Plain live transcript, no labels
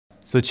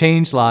So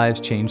change lives,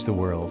 change the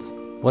world.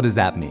 What does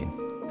that mean?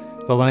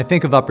 Well, when I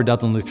think of Upper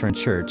Dublin Lutheran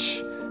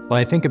Church, what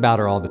I think about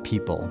are all the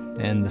people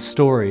and the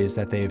stories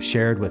that they have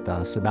shared with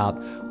us about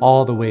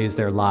all the ways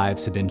their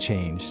lives have been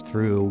changed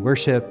through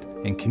worship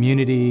and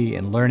community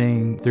and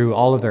learning, through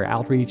all of their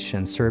outreach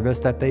and service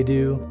that they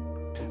do.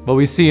 But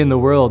we see in the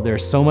world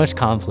there's so much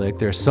conflict,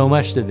 there's so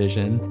much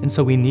division, and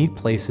so we need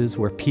places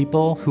where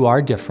people who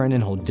are different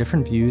and hold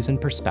different views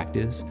and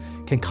perspectives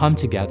can come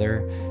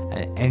together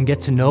and get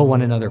to know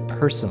one another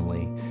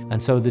personally.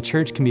 And so the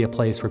church can be a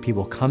place where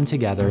people come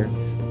together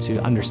to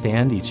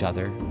understand each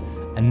other.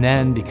 And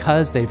then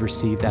because they've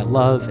received that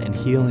love and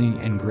healing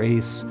and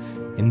grace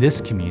in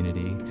this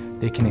community,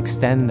 they can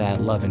extend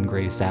that love and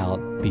grace out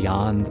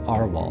beyond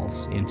our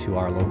walls into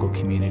our local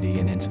community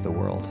and into the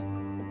world.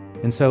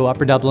 And so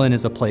Upper Dublin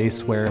is a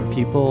place where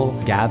people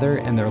gather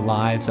and their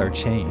lives are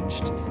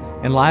changed.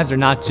 And lives are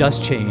not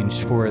just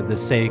changed for the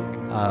sake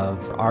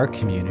of our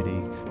community,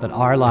 but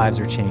our lives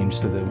are changed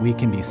so that we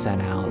can be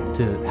sent out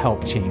to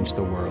help change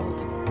the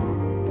world.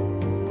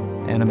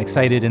 And I'm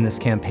excited in this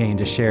campaign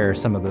to share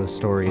some of those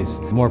stories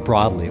more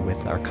broadly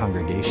with our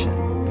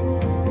congregation.